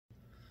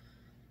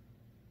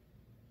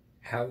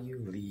How you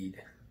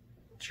lead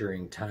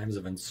during times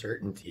of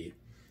uncertainty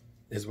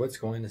is what's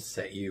going to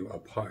set you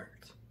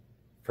apart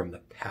from the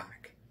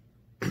pack,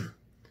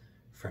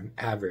 from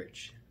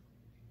average,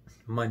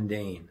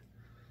 mundane,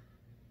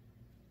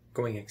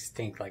 going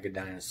extinct like a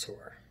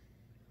dinosaur.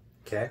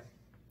 Okay?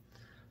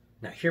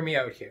 Now hear me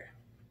out here.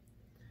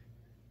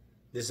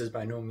 This is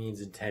by no means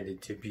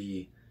intended to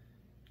be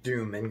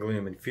doom and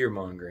gloom and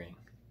fear-mongering.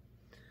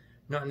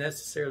 Not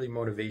necessarily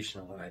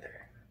motivational either.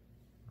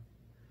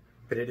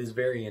 But it is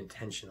very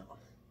intentional.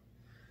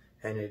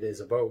 And it is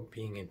about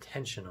being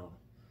intentional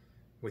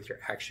with your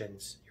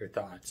actions, your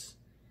thoughts,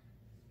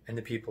 and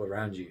the people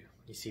around you.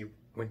 You see,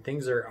 when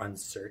things are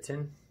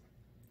uncertain,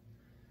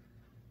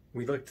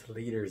 we look to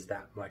leaders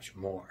that much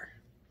more.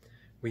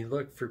 We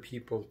look for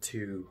people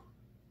to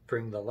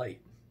bring the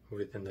light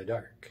within the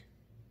dark.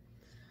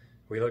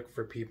 We look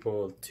for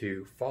people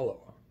to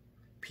follow,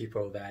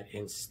 people that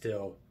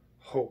instill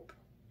hope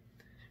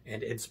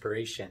and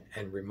inspiration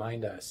and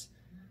remind us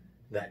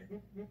that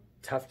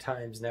tough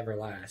times never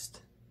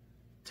last,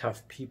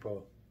 tough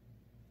people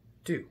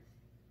do.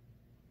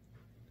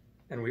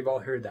 And we've all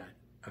heard that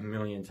a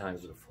million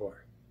times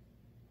before.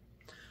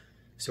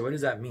 So what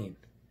does that mean?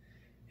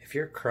 If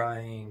you're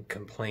crying,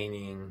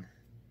 complaining,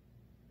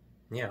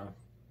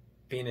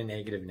 being a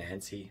negative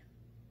Nancy,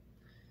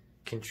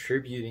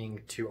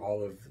 contributing to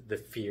all of the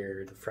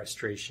fear, the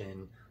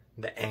frustration,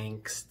 the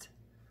angst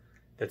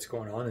that's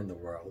going on in the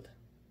world,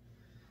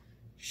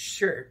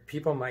 sure,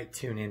 people might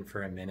tune in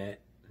for a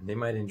minute, they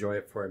might enjoy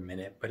it for a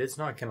minute, but it's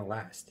not going to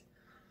last.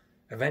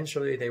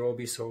 Eventually, they will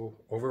be so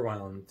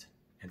overwhelmed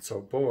and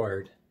so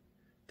bored,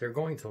 they're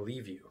going to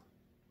leave you.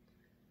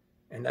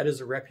 And that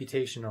is a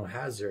reputational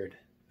hazard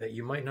that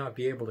you might not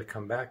be able to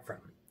come back from.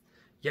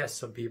 Yes,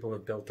 some people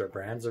have built their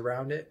brands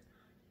around it,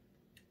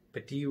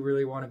 but do you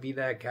really want to be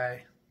that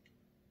guy?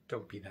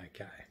 Don't be that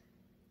guy.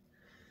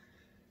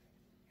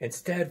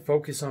 Instead,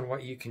 focus on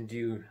what you can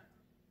do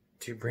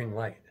to bring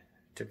light,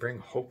 to bring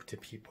hope to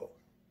people,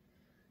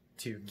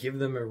 to give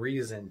them a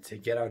reason to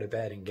get out of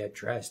bed and get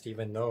dressed,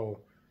 even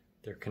though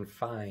they're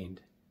confined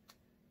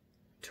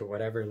to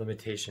whatever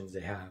limitations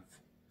they have.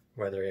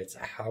 Whether it's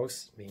a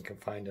house, being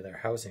confined to their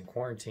house in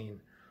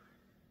quarantine,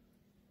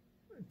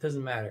 it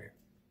doesn't matter.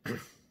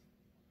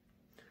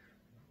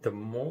 The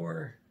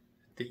more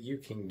that you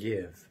can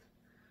give,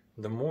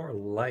 the more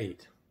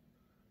light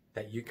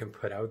that you can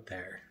put out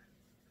there,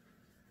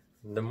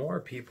 the more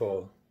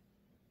people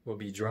will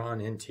be drawn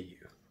into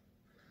you.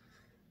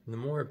 The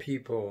more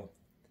people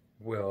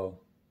will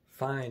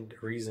find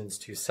reasons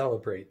to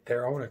celebrate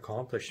their own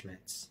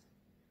accomplishments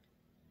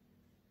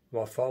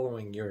while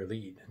following your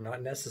lead.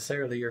 Not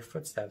necessarily your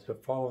footsteps,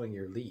 but following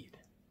your lead.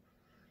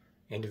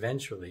 And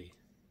eventually,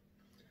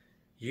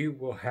 you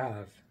will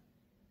have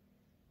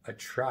a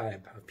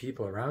tribe of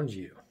people around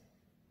you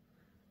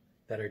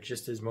that are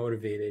just as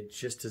motivated,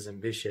 just as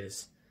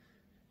ambitious.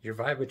 Your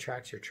vibe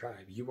attracts your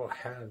tribe. You will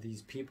have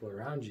these people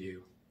around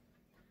you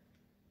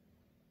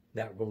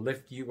that will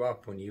lift you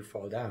up when you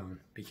fall down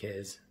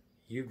because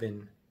you've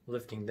been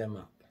lifting them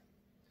up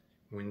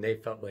when they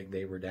felt like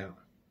they were down.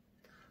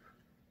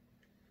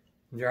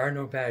 There are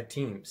no bad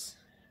teams.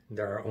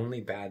 There are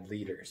only bad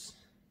leaders.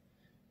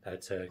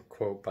 That's a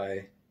quote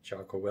by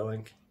Jocko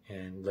Willink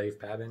and Leif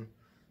Babin.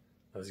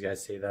 Those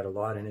guys say that a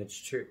lot, and it's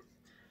true.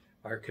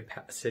 Our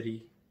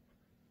capacity,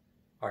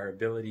 our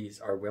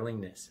abilities, our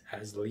willingness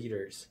as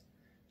leaders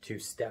to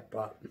step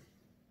up,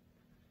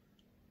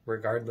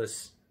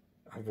 regardless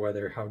of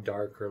how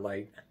dark or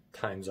light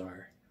times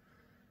are,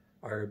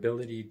 our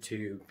ability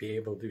to be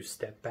able to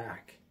step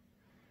back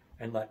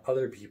and let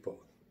other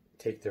people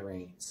take the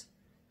reins,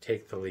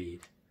 take the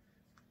lead,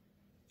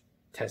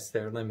 test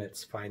their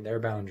limits, find their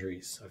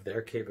boundaries of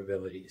their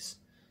capabilities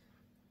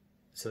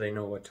so they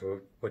know what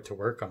to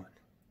work on,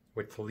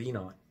 what to lean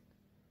on.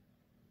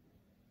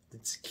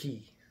 It's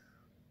key.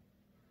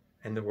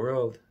 And the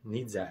world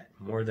needs that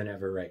more than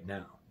ever right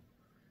now.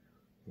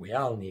 We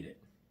all need it.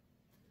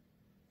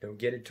 Don't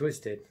get it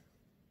twisted.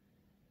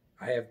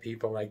 I have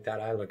people like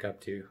that I look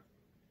up to,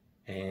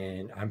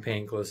 and I'm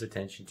paying close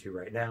attention to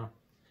right now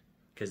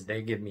because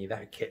they give me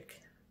that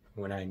kick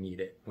when I need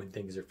it, when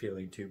things are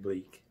feeling too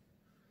bleak,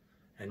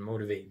 and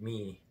motivate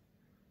me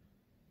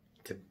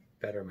to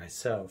better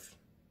myself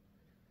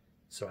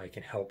so I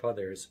can help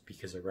others,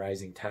 because a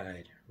rising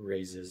tide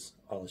raises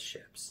all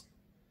ships.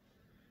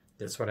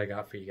 That's what I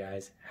got for you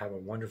guys. Have a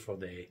wonderful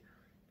day.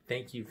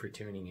 Thank you for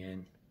tuning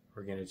in.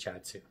 We're going to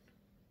chat soon.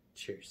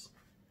 Cheers.